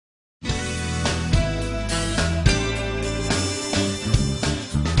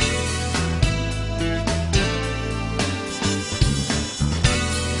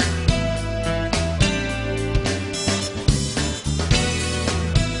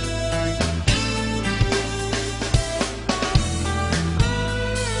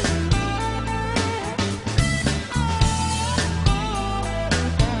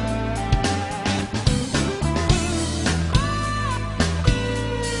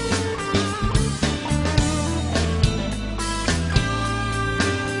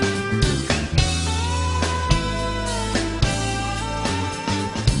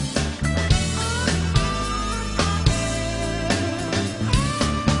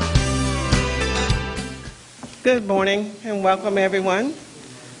Good morning and welcome everyone.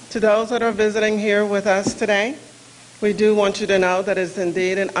 To those that are visiting here with us today, we do want you to know that it's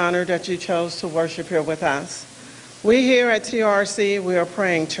indeed an honor that you chose to worship here with us. We here at TRC, we are a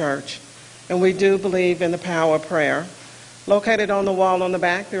praying church, and we do believe in the power of prayer. Located on the wall on the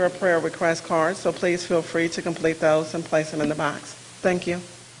back, there are prayer request cards, so please feel free to complete those and place them in the box. Thank you.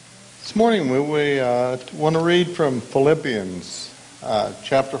 This morning we want to read from Philippians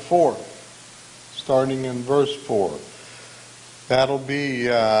chapter 4. Starting in verse 4. That'll be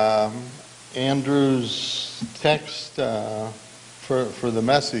Andrew's text for the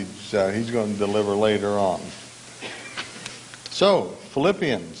message he's going to deliver later on. So,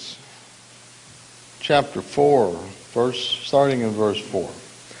 Philippians chapter 4, starting in verse 4.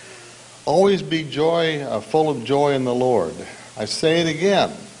 Always be full of joy in the Lord. I say it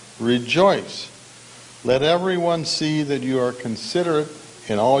again, rejoice. Let everyone see that you are considerate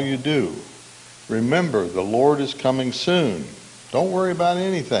in all you do. Remember, the Lord is coming soon. Don't worry about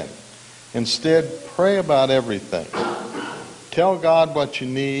anything. Instead, pray about everything. Tell God what you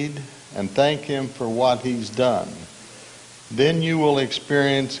need and thank Him for what He's done. Then you will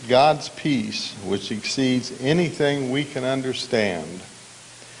experience God's peace, which exceeds anything we can understand.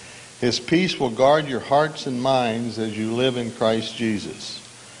 His peace will guard your hearts and minds as you live in Christ Jesus.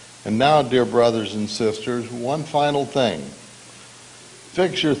 And now, dear brothers and sisters, one final thing.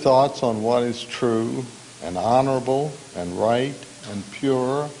 Fix your thoughts on what is true and honorable and right and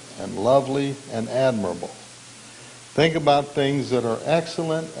pure and lovely and admirable. Think about things that are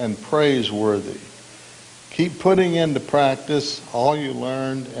excellent and praiseworthy. Keep putting into practice all you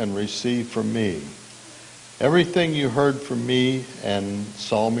learned and received from me. Everything you heard from me and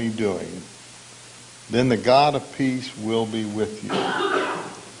saw me doing. Then the God of peace will be with you.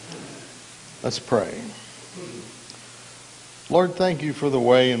 Let's pray. Lord, thank you for the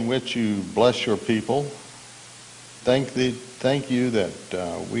way in which you bless your people. Thank you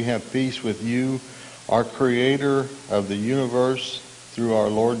that we have peace with you, our Creator of the universe, through our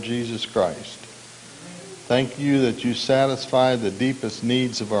Lord Jesus Christ. Thank you that you satisfy the deepest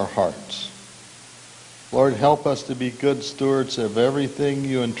needs of our hearts. Lord, help us to be good stewards of everything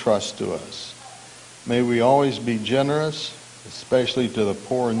you entrust to us. May we always be generous, especially to the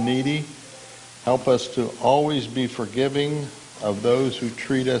poor and needy. Help us to always be forgiving of those who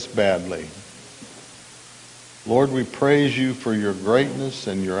treat us badly. Lord, we praise you for your greatness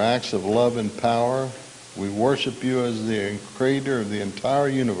and your acts of love and power. We worship you as the creator of the entire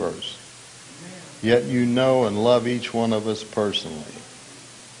universe. Yet you know and love each one of us personally.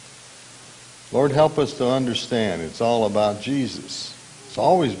 Lord, help us to understand it's all about Jesus. It's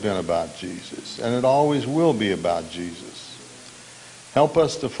always been about Jesus, and it always will be about Jesus. Help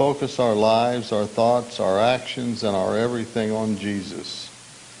us to focus our lives, our thoughts, our actions, and our everything on Jesus.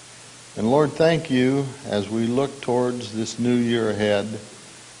 And Lord, thank you as we look towards this new year ahead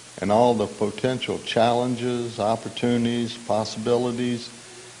and all the potential challenges, opportunities, possibilities,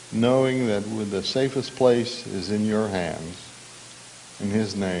 knowing that the safest place is in your hands. In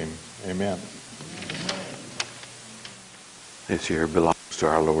His name, amen. This year belongs to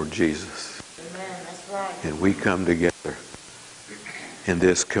our Lord Jesus. Amen. That's right. And we come together in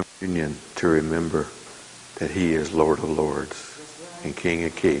this communion to remember that He is Lord of Lords and King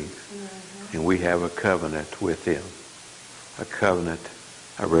of Kings. And we have a covenant with Him. A covenant,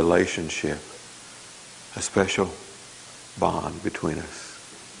 a relationship, a special bond between us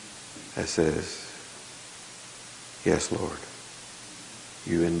that says, yes, Lord,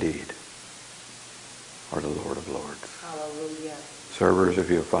 you indeed are the Lord of Lords. Hallelujah. Servers, if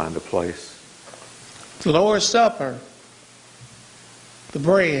you'll find a place. The Lord's Supper, the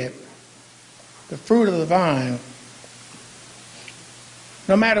bread, the fruit of the vine.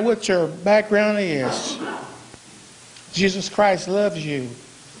 No matter what your background is, Jesus Christ loves you.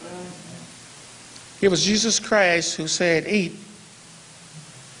 It was Jesus Christ who said, eat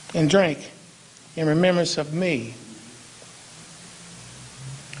and drink in remembrance of me.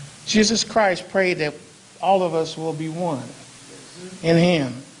 Jesus Christ prayed that all of us will be one in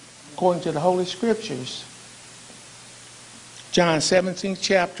Him, according to the Holy Scriptures. John 17th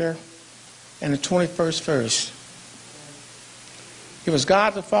chapter and the 21st verse. It was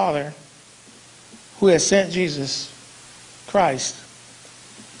God the Father who had sent Jesus Christ.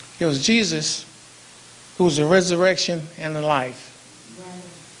 It was Jesus who was the resurrection and the life.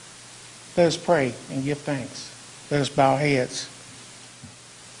 Let us pray and give thanks. Let us bow our heads.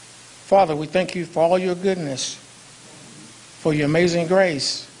 Father, we thank you for all your goodness, for your amazing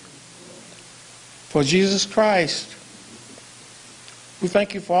grace, for Jesus Christ. We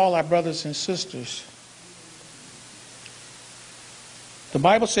thank you for all our brothers and sisters. The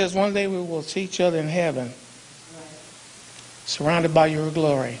Bible says one day we will see each other in heaven. surrounded by your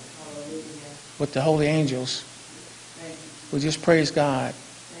glory with the holy angels. We just praise God.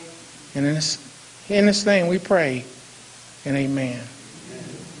 And in this thing we pray, and amen.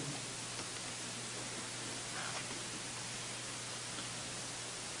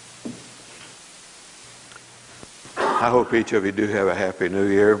 I hope each of you do have a happy new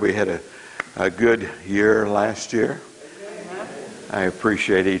year. We had a good year last year. I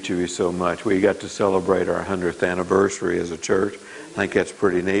appreciate each of you so much. We got to celebrate our 100th anniversary as a church. I think that's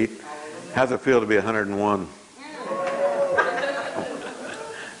pretty neat. How's it feel to be 101?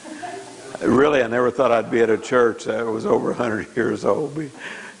 Really, I never thought I'd be at a church that was over 100 years old.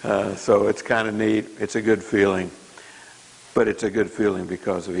 So it's kind of neat. It's a good feeling. But it's a good feeling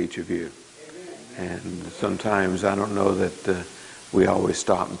because of each of you. And sometimes I don't know that we always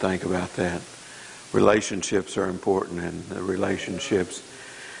stop and think about that. Relationships are important, and the relationships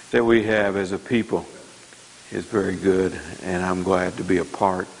that we have as a people is very good, and I'm glad to be a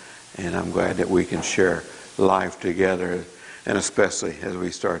part, and I'm glad that we can share life together, and especially as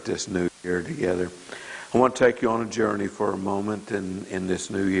we start this new year together. I want to take you on a journey for a moment in this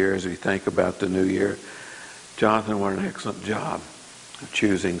new year as we think about the new year. Jonathan, what an excellent job of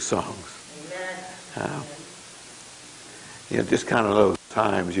choosing songs. Just kind of those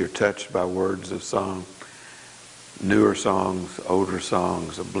times you're touched by words of song, newer songs, older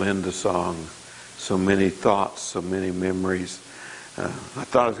songs, a blend of songs, so many thoughts, so many memories. I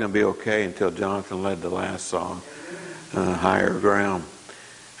thought it was going to be okay until Jonathan led the last song, Higher Ground.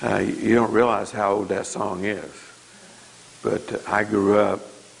 You don't realize how old that song is, but I grew up.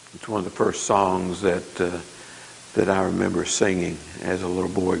 It's one of the first songs that I remember singing as a little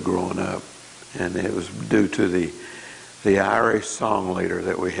boy growing up. And it was due to the Irish song leader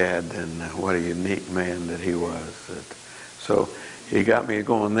that we had, and what a unique man that he was. So he got me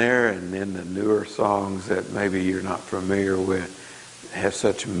going there, and then the newer songs that maybe you're not familiar with have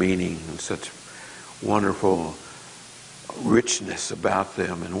such meaning and such wonderful richness about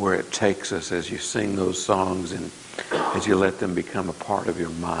them, and where it takes us as you sing those songs and as you let them become a part of your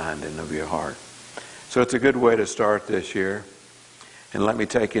mind and of your heart. So it's a good way to start this year. And let me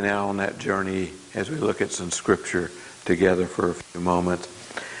take you now on that journey as we look at some scripture together for a few moments.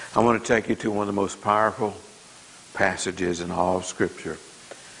 I want to take you to one of the most powerful passages in all of Scripture.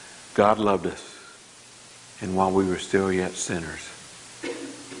 God loved us, and while we were still yet sinners,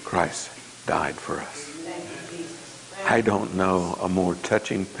 Christ died for us. I don't know a more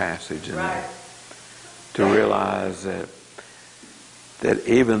touching passage than that. To realize that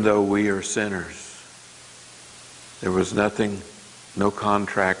even though we are sinners, there was nothing, no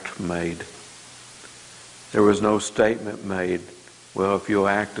contract made. There was no statement made, well, if you'll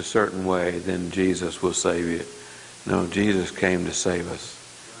act a certain way, then Jesus will save you. No, Jesus came to save us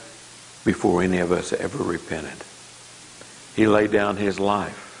before any of us ever repented. He laid down his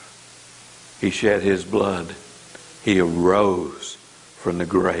life. He shed his blood. He arose from the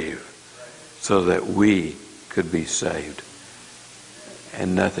grave so that we could be saved.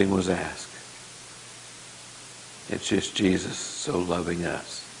 And nothing was asked. It's just Jesus so loving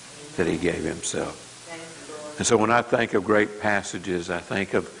us that he gave himself. And so when I think of great passages, I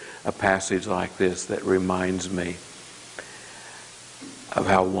think of a passage like this that reminds me of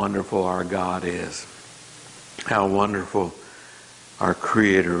how wonderful our God is, how wonderful our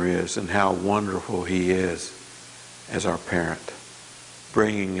Creator is, and how wonderful he is as our parent,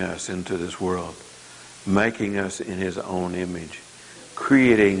 bringing us into this world, making us in his own image,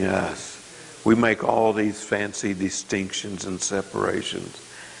 creating us. We make all these fancy distinctions and separations.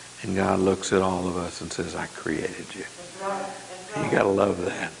 And God looks at all of us and says, I created you. You got to love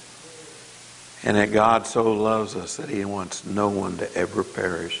that. And that God so loves us that he wants no one to ever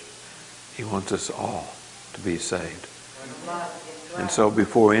perish. He wants us all to be saved. And so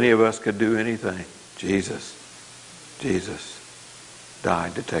before any of us could do anything, Jesus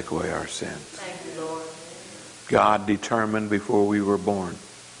died to take away our sins. God determined before we were born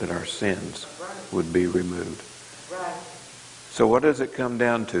that our sins would be removed. So what does it come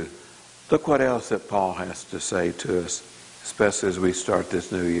down to? Look what else that Paul has to say to us, especially as we start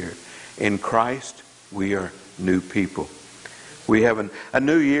this new year. In Christ, we are new people. We have a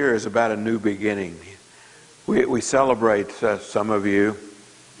new year is about a new beginning. We celebrate, some of you,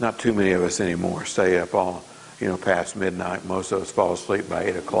 not too many of us anymore, stay up all, past midnight. Most of us fall asleep by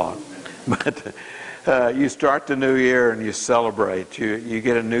 8 o'clock. But you start the new year and you celebrate. You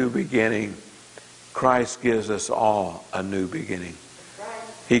get a new beginning. Christ gives us all a new beginning.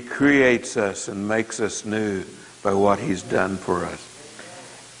 He creates us and makes us new by what he's done for us.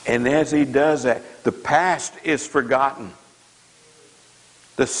 And as he does that, the past is forgotten.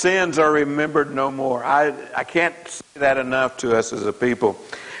 The sins are remembered no more. I can't say that enough to us as a people.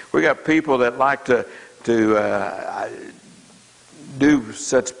 We got people that like to do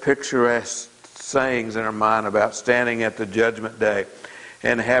such picturesque sayings in our mind about standing at the judgment day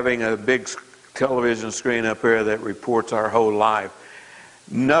and having a big television screen up here that reports our whole life.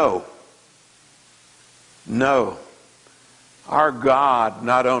 No. Our God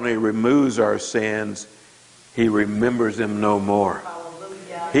not only removes our sins, He remembers them no more.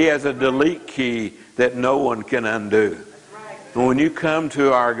 He has a delete key that no one can undo. And when you come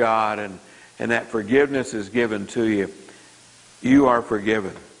to our God and that forgiveness is given to you, you are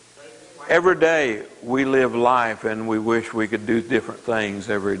forgiven. Every day we live life and we wish we could do different things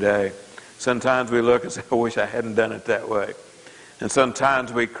every day. Sometimes we look and say, I wish I hadn't done it that way. And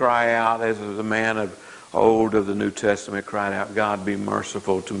sometimes we cry out, as the man of old of the New Testament cried out, God, be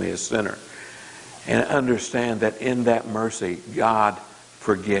merciful to me, a sinner. And understand that in that mercy, God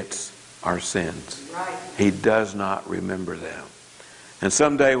forgets our sins. Right. He does not remember them. And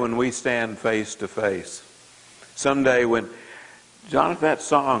someday when we stand face to face, someday when, Jonathan, that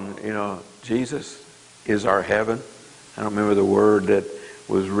song, Jesus is our heaven. I don't remember the word that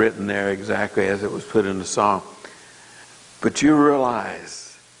was written there exactly as it was put in the song. But you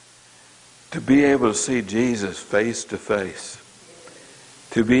realize to be able to see Jesus face to face,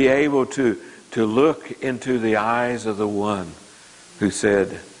 to be able to look into the eyes of the one who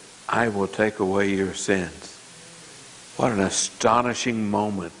said, I will take away your sins. What an astonishing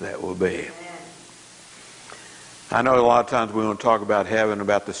moment that will be. I know a lot of times we want to talk about heaven,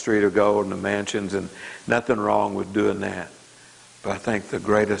 about the street of gold and the mansions, and nothing wrong with doing that. But I think the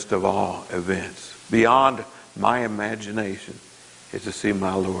greatest of all events, beyond my imagination, is to see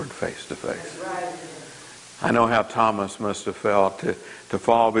my Lord face to face. I know how Thomas must have felt to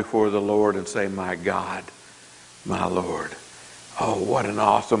fall before the Lord and say, my God, my Lord. Oh, what an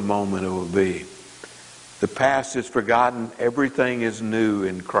awesome moment it will be. The past is forgotten. Everything is new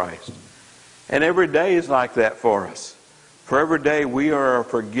in Christ. And every day is like that for us. For every day we are a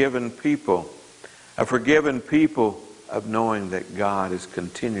forgiven people of knowing that God is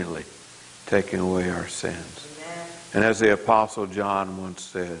continually taking away our sins. Amen. And as the Apostle John once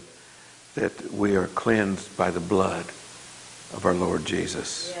said, that we are cleansed by the blood of our Lord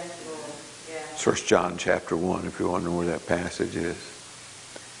Jesus. Yes, Lord. Yes. It's 1 John chapter 1, if you want to know where that passage is.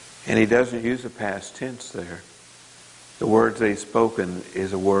 And he doesn't use the past tense there. The words that he's spoken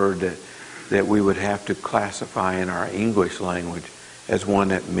is a word that we would have to classify in our English language as one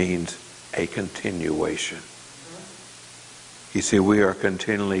that means a continuation. You see, we are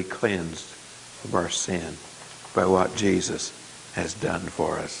continually cleansed of our sin by what Jesus has done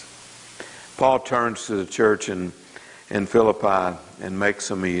for us. Paul turns to the church in Philippi and makes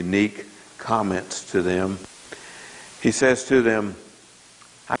some unique comments to them. He says to them,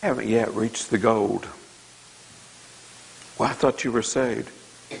 I haven't yet reached the gold. Well, I thought you were saved.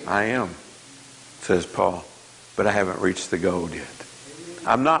 I am, says Paul, but I haven't reached the gold yet.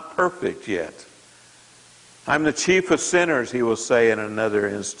 I'm not perfect yet. I'm the chief of sinners, he will say in another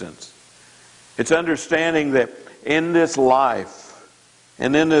instance. It's understanding that in this life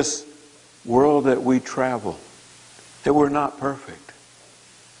and in this world that we travel, that we're not perfect.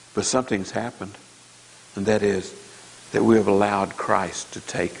 But something's happened, and that is that we have allowed Christ to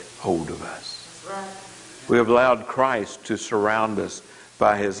take hold of us. That's right. We have allowed Christ to surround us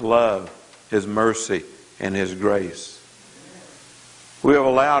by His love, His mercy, and His grace. We have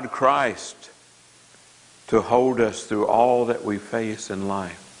allowed Christ to hold us through all that we face in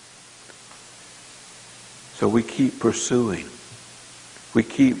life. So we keep pursuing. We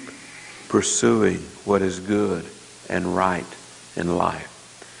keep pursuing what is good and right in life.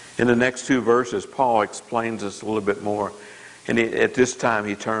 In the next two verses, Paul explains this a little bit more. And at this time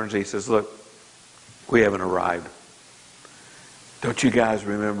he turns and he says, look, we haven't arrived. Don't you guys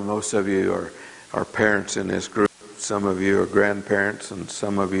remember, most of you are parents in this group. Some of you are grandparents and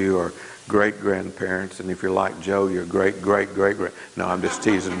some of you are great-grandparents. And if you're like Joe, you're great-great-great-great. No, I'm just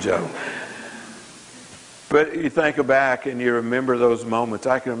teasing Joe. But you think back and you remember those moments.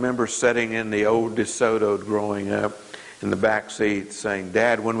 I can remember sitting in the old DeSoto growing up in the back seat saying,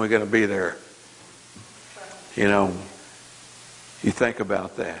 Dad, when are we going to be there? You know, you think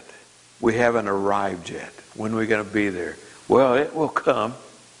about that. We haven't arrived yet. When are we going to be there? Well, it will come.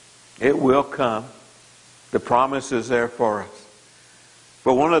 It will come. The promise is there for us.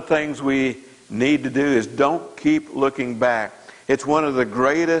 But one of the things we need to do is don't keep looking back. It's one of the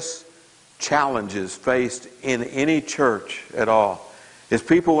greatest challenges faced in any church at all, is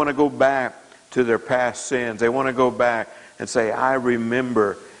people want to go back to their past sins. They want to go back and say, I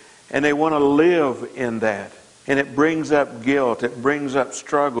remember. And they want to live in that. And it brings up guilt. It brings up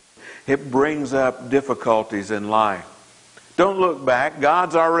struggle. It brings up difficulties in life. Don't look back.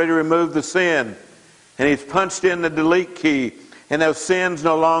 God's already removed the sin. And He's punched in the delete key. And those sins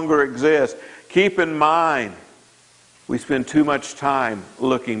no longer exist. Keep in mind, we spend too much time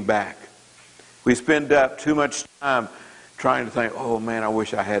looking back. We spend up too much time trying to think, oh man, I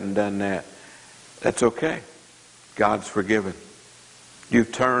wish I hadn't done that. That's okay. God's forgiven.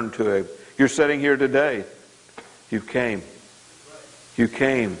 You've turned to Him. You're sitting here today. You came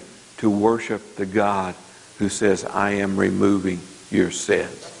to worship the God who says, I am removing your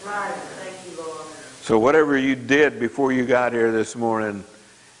sins. That's right. Thank you, Lord. So whatever you did before you got here this morning,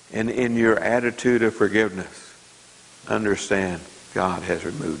 and in your attitude of forgiveness, understand God has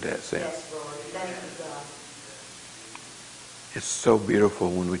removed that sin. Yes, Lord. Thank you, God. It's so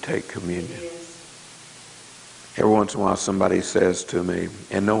beautiful when we take communion. Yes. Every once in a while somebody says to me,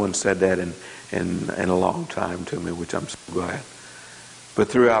 and no one said that in a long time to me, which I'm so glad. But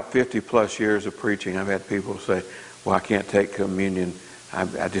throughout 50 plus years of preaching, I've had people say, well, I can't take communion.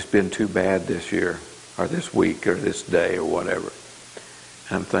 I've just been too bad this year, or this week, or this day, or whatever.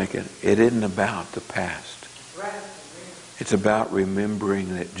 And I'm thinking, it isn't about the past. Right. It's about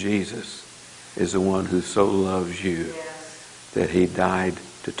remembering that Jesus is the one who so loves you Yes. that He died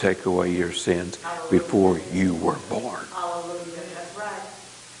to take away your sins before you were born. Hallelujah. That's right.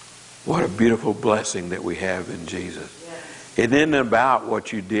 What a beautiful blessing that we have in Jesus. Yes. It isn't about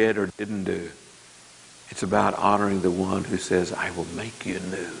what you did or didn't do. It's about honoring the one who says, I will make you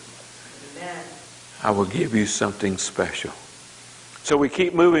new. Amen. I will give you something special. So we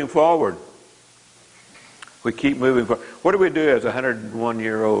keep moving forward. We keep moving forward. What do we do as a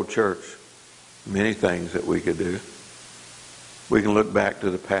 101-year-old church? Many things that we could do. We can look back to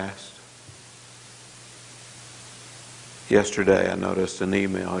the past. Yesterday I noticed an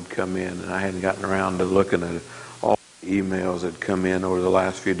email had come in, and I hadn't gotten around to looking at all the emails that had come in over the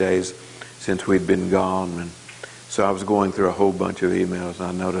last few days since we'd been gone. And so I was going through a whole bunch of emails, and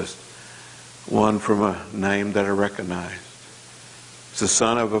I noticed one from a name that I recognized. It's the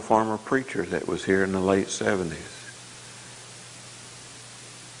son of a former preacher that was here in the late 70s.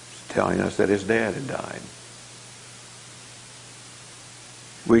 It's telling us that his dad had died.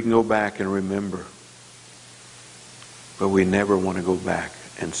 We can go back and remember, but we never want to go back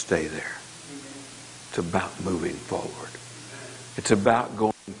and stay there. It's about moving forward. It's about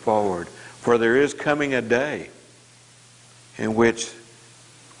going forward. For there is coming a day in which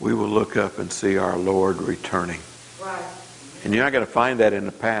we will look up and see our Lord returning. Right. And you're not going to find that in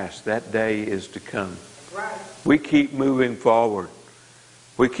the past. That day is to come. Right. We keep moving forward.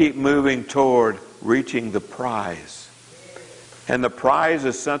 We keep moving toward reaching the prize. And the prize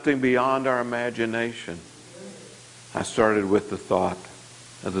is something beyond our imagination. I started with the thought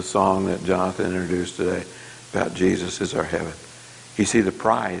of the song that Jonathan introduced today about Jesus is our heaven. You see, the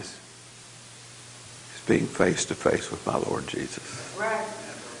prize is being face to face with my Lord Jesus. Right.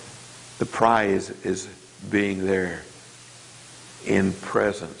 The prize is being there in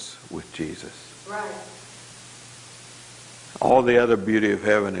presence with Jesus. Right. All the other beauty of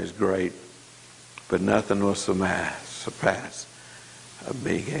heaven is great, but nothing will surpass of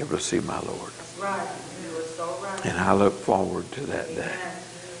being able to see my Lord. That's right. You are so right. And I look forward to that day. Amen.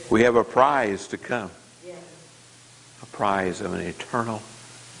 We have a prize to come. Yes. A prize of an eternal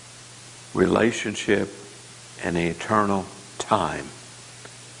relationship and an eternal time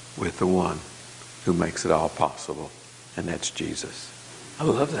with the one who makes it all possible. And that's Jesus. I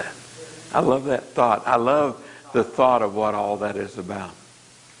love that. I love that thought. I love the thought of what all that is about.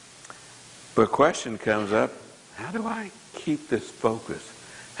 But a question comes up, how do I keep this focus?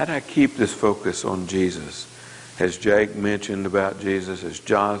 How do I keep this focus on Jesus? As Jake mentioned about Jesus, as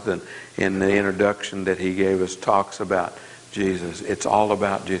Jonathan in the introduction that he gave us talks about Jesus, it's all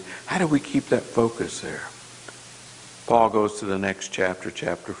about Jesus. How do we keep that focus there? Paul goes to the next chapter,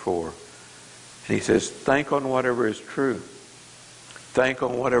 chapter 4, and he says, think on whatever is true. Think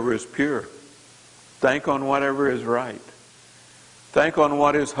on whatever is pure. Think on whatever is right. Think on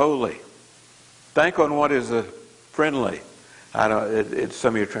what is holy. Think on what is friendly.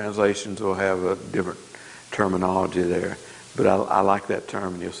 Some of your translations will have a different terminology there, but I like that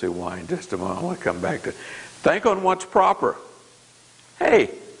term, and you'll see why in just a moment. I want to come back to it. Think on what's proper.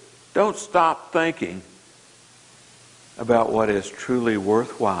 Hey, don't stop thinking about what is truly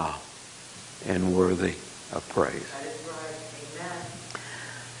worthwhile and worthy of praise. That is right. Amen.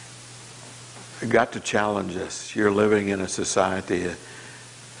 I got to challenge us. You're living in a society.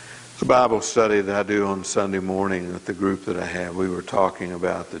 The Bible study that I do on Sunday morning with the group that I have, we were talking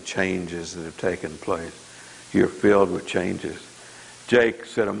about the changes that have taken place. You're filled with changes. Jake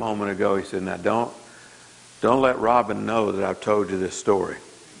said a moment ago, he said, now Don't let Robin know that I've told you this story.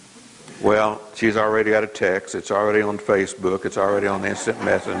 Well, she's already got a text. It's already on Facebook. It's already on Instant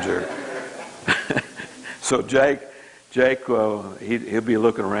Messenger. So Jake, he'll be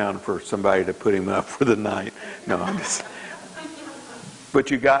looking around for somebody to put him up for the night. No, I'm just... But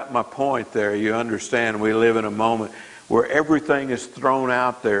you got my point there. You understand we live in a moment where everything is thrown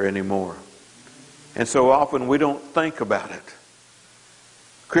out there anymore. And so often we don't think about it.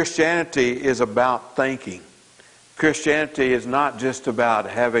 Christianity is about thinking. Christianity is not just about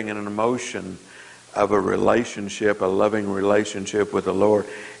having an emotion of a relationship, a loving relationship with the Lord.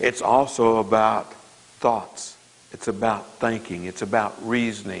 It's also about thoughts. It's about thinking. It's about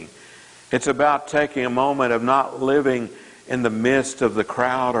reasoning. It's about taking a moment of not living in the midst of the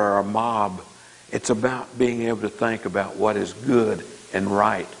crowd or a mob. It's about being able to think about what is good and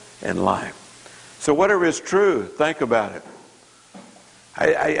right in life. So whatever is true, think about it.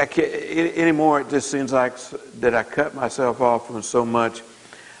 I can't anymore. It just seems like that I cut myself off from so much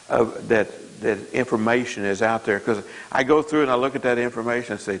of that information is out there, because I go through and I look at that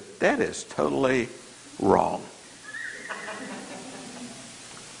information and say, that is totally wrong.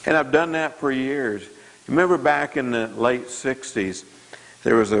 And I've done that for years. Remember back in the late 60s,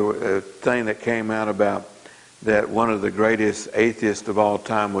 there was a thing that came out about that one of the greatest atheists of all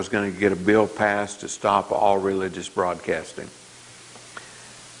time was going to get a bill passed to stop all religious broadcasting.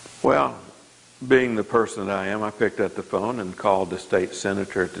 Well, being the person that I am, I picked up the phone and called the state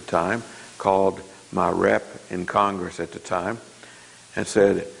senator at the time, called my rep in Congress at the time, and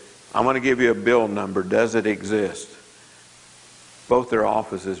said, I'm going to give you a bill number. Does it exist? Both their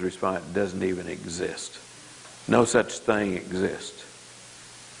offices responded, it doesn't even exist. No such thing exists.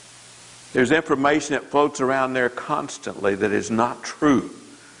 There's information that floats around there constantly that is not true.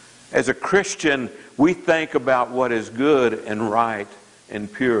 As a Christian, we think about what is good and right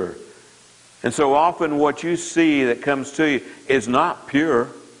and pure. And so often what you see that comes to you is not pure.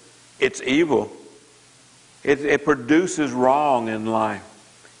 It's evil. It produces wrong in life.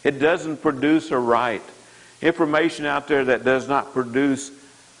 It doesn't produce a right. Information out there that does not produce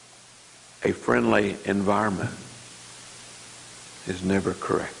a friendly environment is never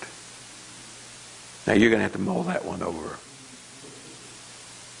correct. Now you're going to have to mull that one over.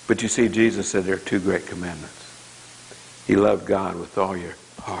 But you see, Jesus said there are two great commandments. You love God with all your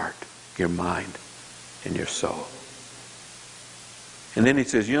heart, your mind, and your soul. And then he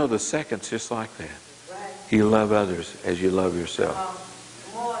says, you know, the second's just like that. You love others as you love yourself.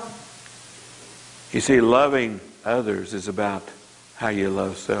 You see, loving others is about how you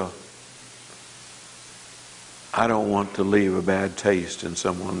love self. I don't want to leave a bad taste in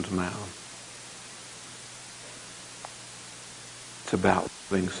someone's mouth. It's about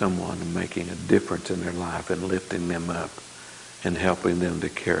loving someone and making a difference in their life and lifting them up and helping them to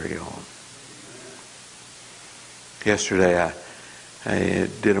carry on. Yesterday I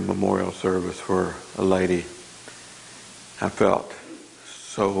did a memorial service for a lady. I felt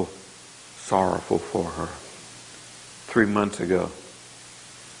so sorrowful for her. 3 months ago,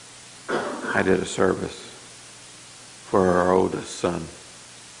 I did a service for our oldest son.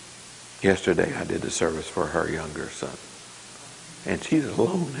 Yesterday, I did the service for her younger son. And she's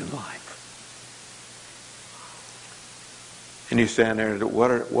alone in life. And you stand there, and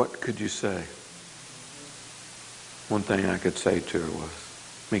what could you say? One thing I could say to her was,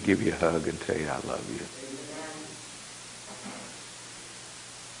 let me give you a hug and tell you I love you.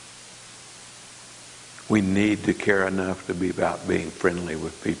 We need to care enough to be about being friendly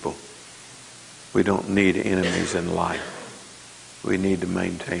with people. We don't need enemies in life. We need to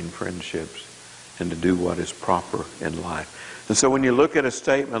maintain friendships and to do what is proper in life. And so when you look at a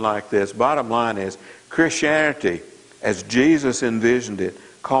statement like this, bottom line is Christianity, as Jesus envisioned it,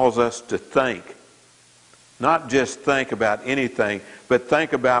 calls us to think. Not just think about anything, but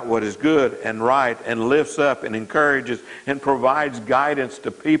think about what is good and right and lifts up and encourages and provides guidance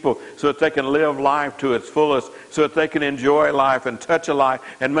to people so that they can live life to its fullest, so that they can enjoy life and touch a life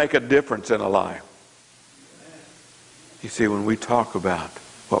and make a difference in a life. You see, when we talk about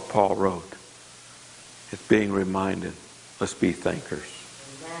what Paul wrote, it's being reminded, let's be thinkers.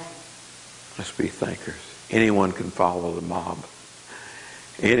 Let's be thinkers. Anyone can follow the mob.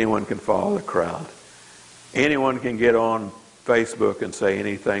 Anyone can follow the crowd. Anyone can get on Facebook and say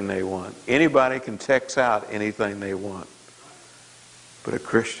anything they want. Anybody can text out anything they want. But a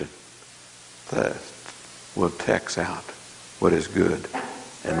Christian will text out what is good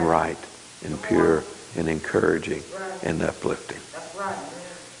and right and pure and encouraging and uplifting.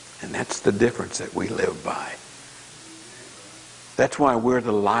 And that's the difference that we live by. That's why we're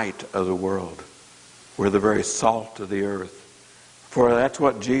the light of the world. We're the very salt of the earth. For that's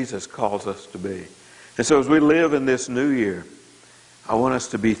what Jesus calls us to be. And so as we live in this new year, I want us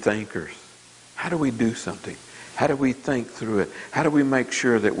to be thinkers. How do we do something? How do we think through it? How do we make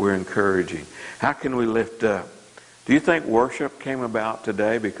sure that we're encouraging? How can we lift up? Do you think worship came about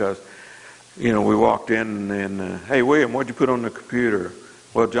today because, we walked in and, hey, William, what'd you put on the computer?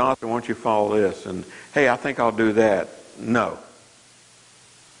 Well, Jonathan, why don't you follow this? And, hey, I think I'll do that. No.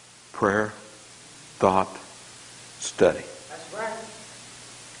 Prayer, thought, study. That's right.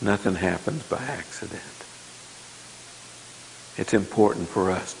 Nothing happens by accident. It's important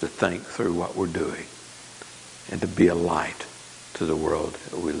for us to think through what we're doing and to be a light to the world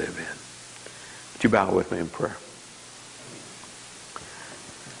that we live in. Would you bow with me in prayer?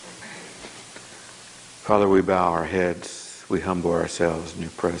 Father, we bow our heads. We humble ourselves in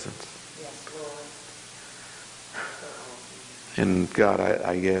your presence. Yes, Lord. And God,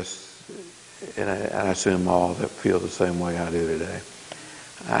 I guess, and I assume all that feel the same way I do today,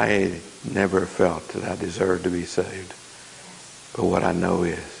 I never felt that I deserved to be saved. But what I know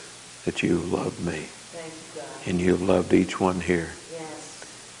is that you loved me. Thank you, God. And you have loved each one here.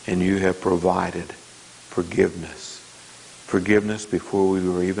 Yes. And you have provided forgiveness. Forgiveness before we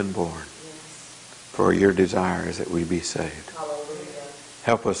were even born. Yes. For your desire is that we be saved. Hallelujah.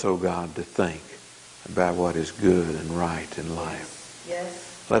 Help us, O God, to think about what is good and right in life.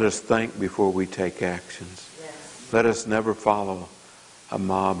 Yes. Let us think before we take actions. Yes. Let us never follow a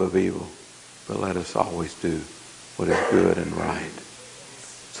mob of evil, but let us always do what is good and right,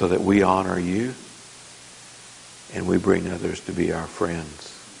 so that we honor you and we bring others to be our friends.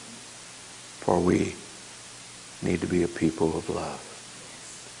 For we need to be a people of love.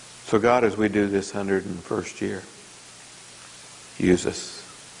 So God, as we do this 101st year, use us,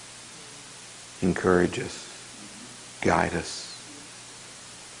 encourage us, guide us,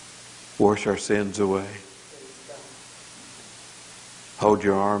 wash our sins away, hold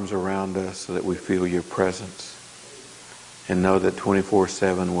your arms around us so that we feel your presence. And know that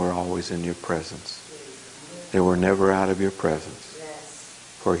 24/7 we're always in your presence. That we're never out of your presence. Yes.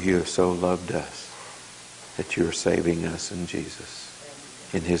 For you have so loved us that you are saving us in Jesus.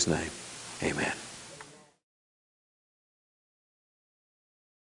 In his name, amen.